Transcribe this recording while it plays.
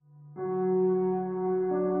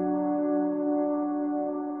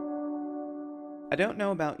I don't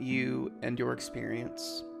know about you and your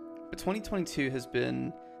experience, but 2022 has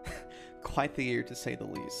been quite the year to say the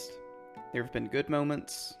least. There have been good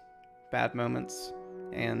moments, bad moments,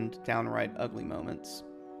 and downright ugly moments.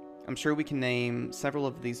 I'm sure we can name several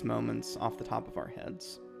of these moments off the top of our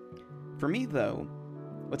heads. For me, though,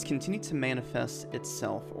 what's continued to manifest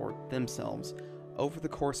itself or themselves over the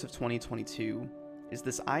course of 2022 is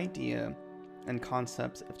this idea and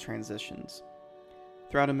concept of transitions.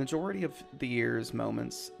 Throughout a majority of the year's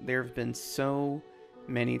moments, there have been so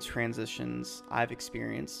many transitions I've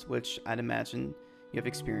experienced, which I'd imagine you have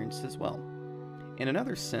experienced as well. In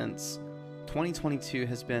another sense, 2022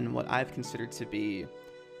 has been what I've considered to be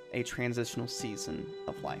a transitional season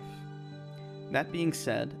of life. That being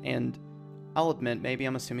said, and I'll admit maybe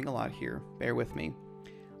I'm assuming a lot here, bear with me,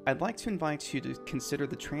 I'd like to invite you to consider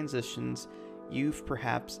the transitions you've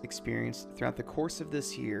perhaps experienced throughout the course of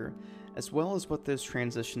this year, as well as what those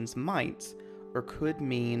transitions might or could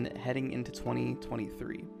mean heading into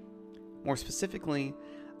 2023. More specifically,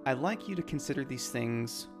 I'd like you to consider these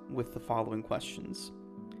things with the following questions.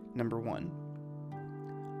 Number one,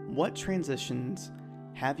 what transitions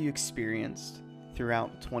have you experienced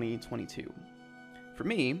throughout 2022? For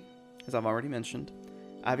me, as I've already mentioned,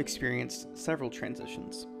 I've experienced several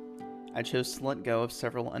transitions. I chose to let go of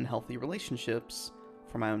several unhealthy relationships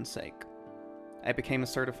for my own sake. I became a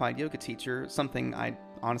certified yoga teacher, something I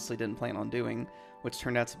honestly didn't plan on doing, which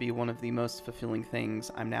turned out to be one of the most fulfilling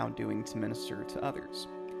things I'm now doing to minister to others.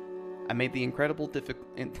 I made the incredibly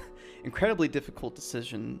difficult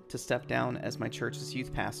decision to step down as my church's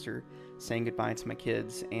youth pastor, saying goodbye to my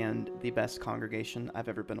kids and the best congregation I've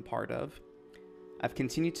ever been a part of. I've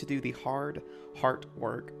continued to do the hard heart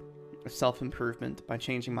work of self-improvement by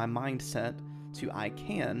changing my mindset to I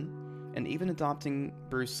can, and even adopting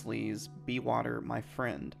Bruce Lee's "Be Water, My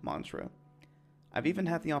Friend" mantra. I've even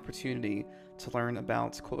had the opportunity to learn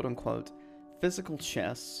about quote-unquote physical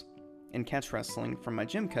chess and catch wrestling from my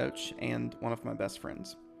gym coach and one of my best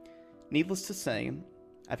friends. Needless to say,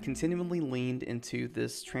 I've continually leaned into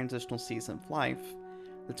this transitional season of life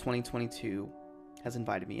that 2022 has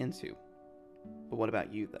invited me into. But what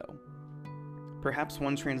about you, though? Perhaps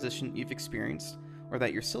one transition you've experienced, or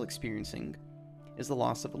that you're still experiencing, is the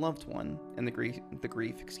loss of a loved one and the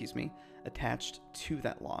grief attached to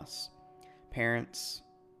that loss. Parents,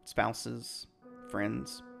 spouses,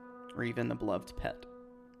 friends, or even a beloved pet.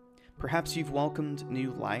 Perhaps you've welcomed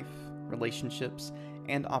new life, relationships,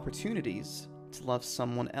 and opportunities to love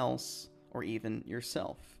someone else or even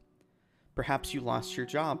yourself. Perhaps you lost your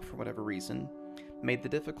job for whatever reason, made the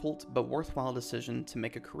difficult but worthwhile decision to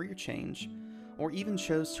make a career change, or even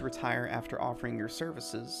chose to retire after offering your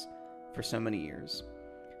services for so many years.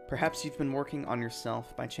 Perhaps you've been working on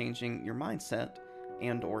yourself by changing your mindset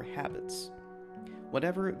and or habits.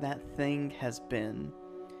 Whatever that thing has been,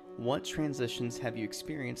 what transitions have you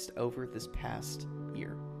experienced over this past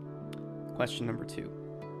year? Question number 2.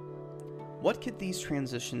 What could these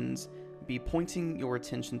transitions be pointing your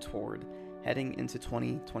attention toward heading into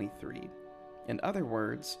 2023? In other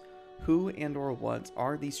words, who and or what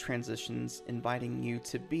are these transitions inviting you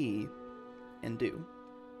to be and do?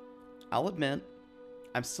 I'll admit,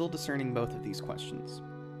 I'm still discerning both of these questions.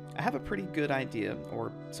 I have a pretty good idea,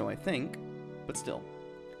 or so I think, but still.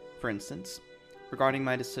 For instance, regarding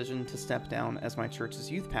my decision to step down as my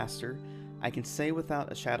church's youth pastor, I can say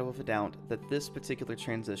without a shadow of a doubt that this particular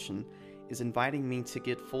transition is inviting me to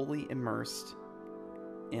get fully immersed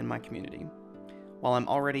in my community. While I'm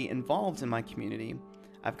already involved in my community,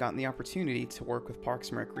 I've gotten the opportunity to work with Parks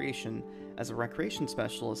and Recreation as a recreation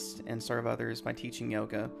specialist and serve others by teaching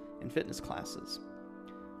yoga and fitness classes.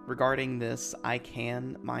 Regarding this I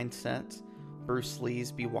can mindset, Bruce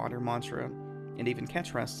Lee's "Be Water" mantra, and even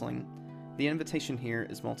catch wrestling, the invitation here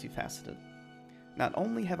is multifaceted. Not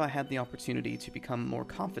only have I had the opportunity to become more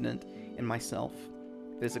confident in myself,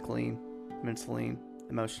 physically, mentally,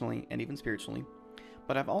 emotionally, and even spiritually,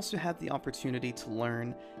 but I've also had the opportunity to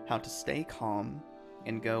learn how to stay calm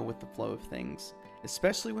and go with the flow of things,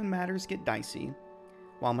 especially when matters get dicey,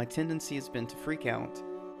 while my tendency has been to freak out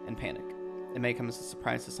and panic. It may come as a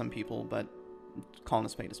surprise to some people, but calling a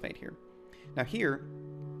spade here. Now here,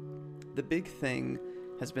 the big thing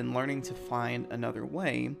has been learning to find another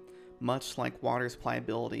way, much like water's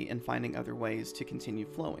pliability in finding other ways to continue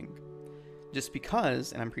flowing. Just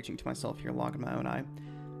because, and I'm preaching to myself here, log in my own eye,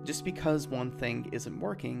 just because one thing isn't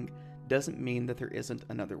working doesn't mean that there isn't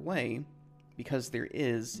another way, because there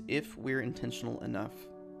is if we're intentional enough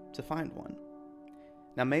to find one.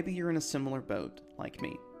 Now maybe you're in a similar boat like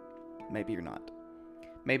me. Maybe you're not.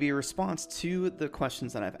 Maybe your response to the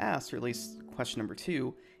questions that I've asked, or at least question number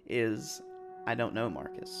 2, is, I don't know,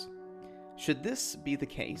 Marcus. Should this be the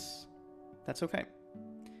case, that's okay.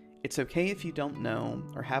 It's okay if you don't know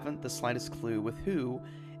or haven't the slightest clue with who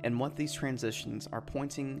and what these transitions are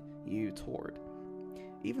pointing you toward.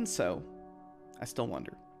 Even so, I still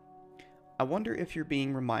wonder. I wonder if you're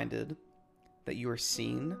being reminded that you are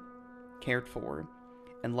seen, cared for,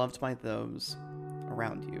 and loved by those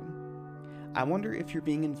around you. I wonder if you're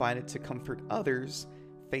being invited to comfort others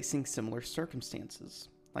facing similar circumstances,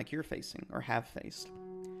 like you're facing or have faced.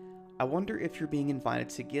 I wonder if you're being invited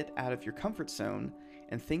to get out of your comfort zone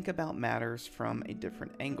and think about matters from a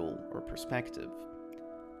different angle or perspective.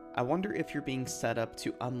 I wonder if you're being set up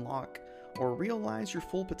to unlock or realize your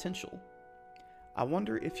full potential. I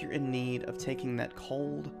wonder if you're in need of taking that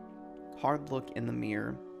cold, hard look in the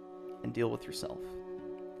mirror and deal with yourself.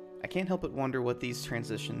 I can't help but wonder what these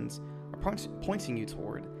transitions are pointing you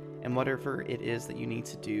toward and whatever it is that you need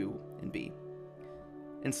to do and be.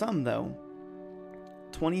 In sum, though,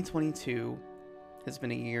 2022 has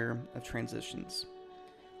been a year of transitions.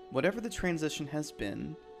 Whatever the transition has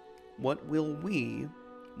been, what will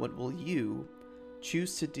you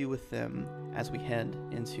choose to do with them as we head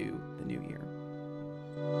into the new year?